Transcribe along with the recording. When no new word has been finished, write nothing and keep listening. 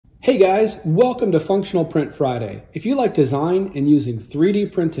Hey guys, welcome to Functional Print Friday. If you like design and using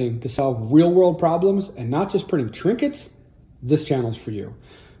 3D printing to solve real-world problems and not just printing trinkets, this channel's for you.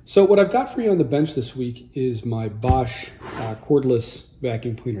 So what I've got for you on the bench this week is my Bosch cordless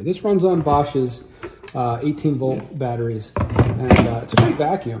vacuum cleaner. This runs on Bosch's 18-volt batteries, and it's a great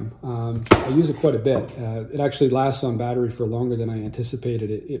vacuum. I use it quite a bit. It actually lasts on battery for longer than I anticipated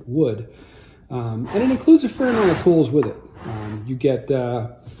it would. And it includes a fair amount of tools with it. You get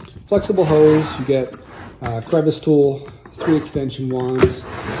flexible hose, you get crevice tool, 3 extension wands,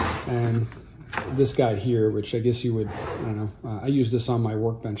 and this guy here, which I guess you would, I don't know, I use this on my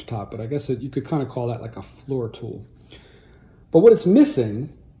workbench top, but I guess you could kind of call that like a floor tool. But what it's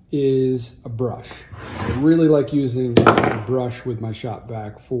missing is a brush. I really like using a brush with my shop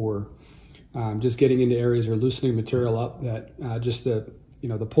vac for just getting into areas or loosening material up that just the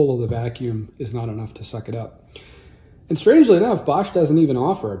pull of the vacuum is not enough to suck it up. And strangely enough, Bosch doesn't even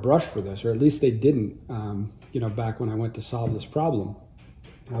offer a brush for this, or at least they didn't, back when I went to solve this problem.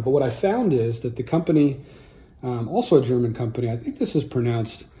 But what I found is that the company, also a German company, I think this is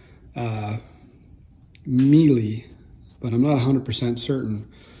pronounced Miele, but I'm not 100% certain,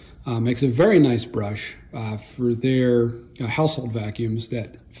 makes a very nice brush for their household vacuums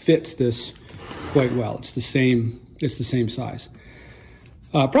that fits this quite well. It's the same size.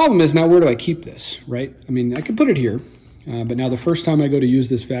 Problem is now, where do I keep this, right? I mean, I could put it here, but now the first time I go to use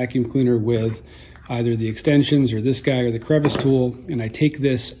this vacuum cleaner with either the extensions or this guy or the crevice tool, and I take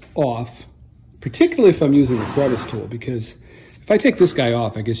this off, particularly if I'm using the crevice tool, because if I take this guy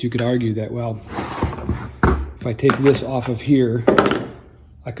off, I guess you could argue that, well, if I take this off of here,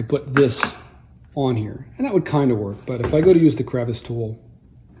 I could put this on here, and that would kind of work. But if I go to use the crevice tool,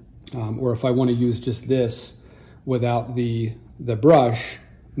 or if I want to use just this without the brush,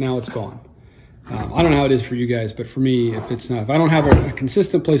 now it's gone. I don't know how it is for you guys, but for me, if I don't have a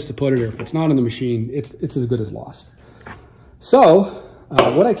consistent place to put it, or if it's not in the machine, it's as good as lost. So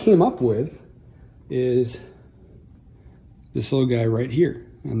what I came up with is this little guy right here.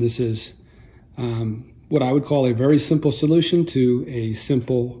 And this is what I would call a very simple solution to a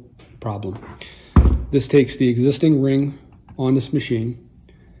simple problem. This takes the existing ring on this machine.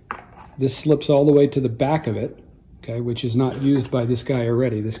 This slips all the way to the back of it, okay, which is not used by this guy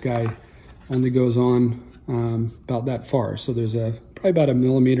already. This guy only goes on about that far. So there's probably about 1.5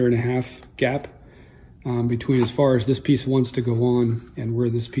 millimeters gap between as far as this piece wants to go on and where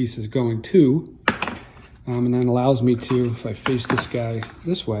this piece is going to. And then allows me to, if I face this guy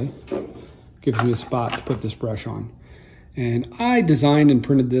this way, gives me a spot to put this brush on. And I designed and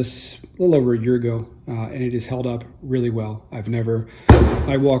printed this a little over a year ago, and it has held up really well.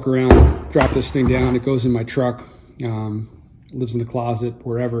 I walk around, drop this thing down, it goes in my truck, lives in the closet,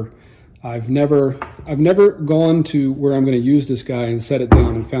 wherever. I've never gone to where I'm going to use this guy and set it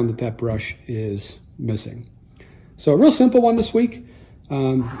down and found that brush is missing. So a real simple one this week.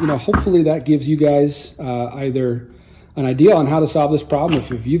 Hopefully that gives you guys either an idea on how to solve this problem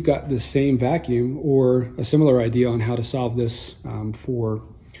if you've got the same vacuum, or a similar idea on how to solve this for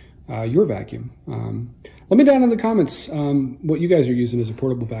your vacuum. Let me down in the comments what you guys are using as a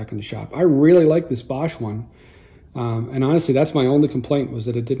portable vac in the shop. I really like this Bosch one. And honestly, that's my only complaint, was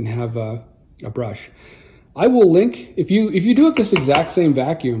that it didn't have a brush. I will link, if you do have this exact same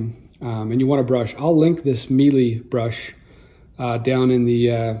vacuum and you want a brush, I'll link this Miele brush down in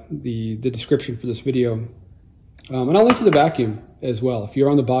the description for this video. And I'll link to the vacuum as well. If you're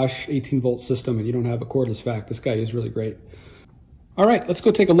on the Bosch 18-volt system and you don't have a cordless vac, this guy is really great. All right, let's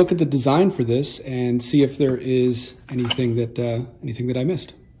go take a look at the design for this and see if there is anything that I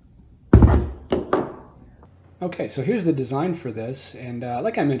missed. Okay, so here's the design for this, and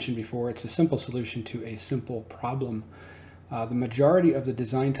like I mentioned before, it's a simple solution to a simple problem. The majority of the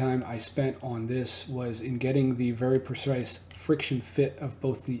design time I spent on this was in getting the very precise friction fit of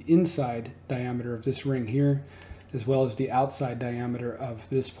both the inside diameter of this ring here, as well as the outside diameter of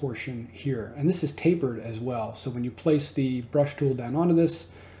this portion here. And this is tapered as well, so when you place the brush tool down onto this,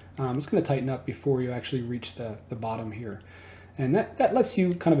 it's going to tighten up before you actually reach the bottom here. And that lets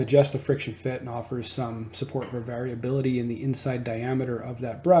you kind of adjust the friction fit and offers some support for variability in the inside diameter of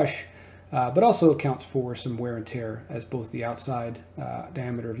that brush, but also accounts for some wear and tear, as both the outside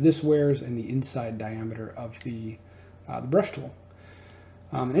diameter of this wears and the inside diameter of the brush tool.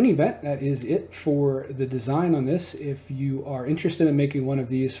 In any event, that is it for the design on this. If you are interested in making one of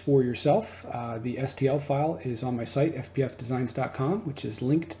these for yourself, the STL file is on my site, fpfdesigns.com, which is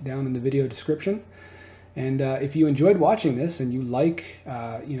linked down in the video description. And if you enjoyed watching this and you like,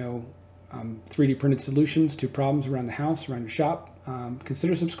 3D printed solutions to problems around the house, around your shop,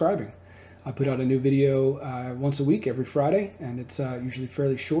 consider subscribing. I put out a new video once a week, every Friday, and it's usually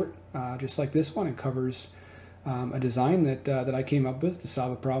fairly short, just like this one. It covers a design that I came up with to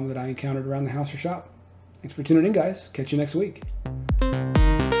solve a problem that I encountered around the house or shop. Thanks for tuning in, guys. Catch you next week.